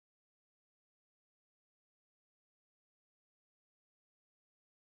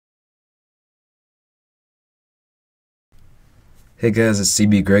Hey guys, it's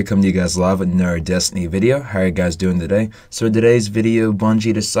cbgray coming to you guys live with another Destiny video. How are you guys doing today? So in today's video,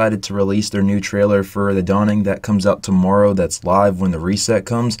 Bungie decided to release their new trailer for The Dawning that comes out tomorrow. That's live when the reset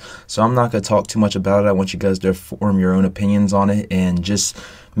comes. So I'm not going to talk too much about it. I want you guys to form your own opinions on it and just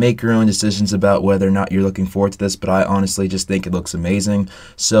make your own decisions about whether or not you're looking forward to this, but I honestly just think it looks amazing.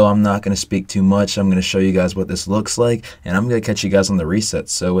 So I'm not going to speak too much. I'm going to show you guys what this looks like, and I'm going to catch you guys on the reset.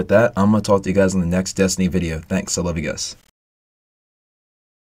 So with that, I'm going to talk to you guys on the next Destiny video. Thanks. I love you guys.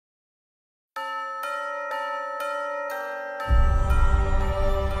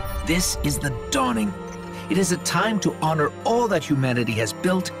 This is the dawning. It is a time to honor all that humanity has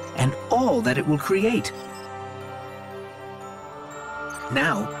built and all that it will create.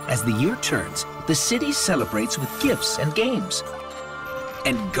 Now, as the year turns, the city celebrates with gifts and games.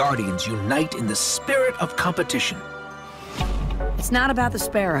 And Guardians unite in the spirit of competition. It's not about the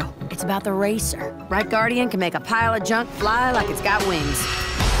sparrow, it's about the racer. Right Guardian can make a pile of junk fly like it's got wings.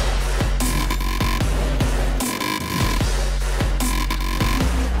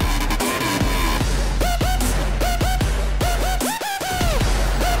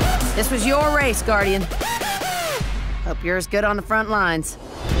 This was your race, Guardian. Hope you're as good on the front lines.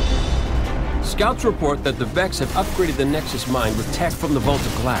 Scouts report that the Vex have upgraded the Nexus mine with tech from the Vault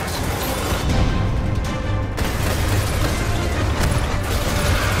of Glass.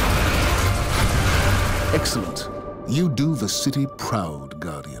 Excellent. You do the city proud,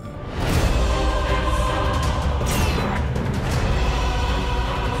 Guardian.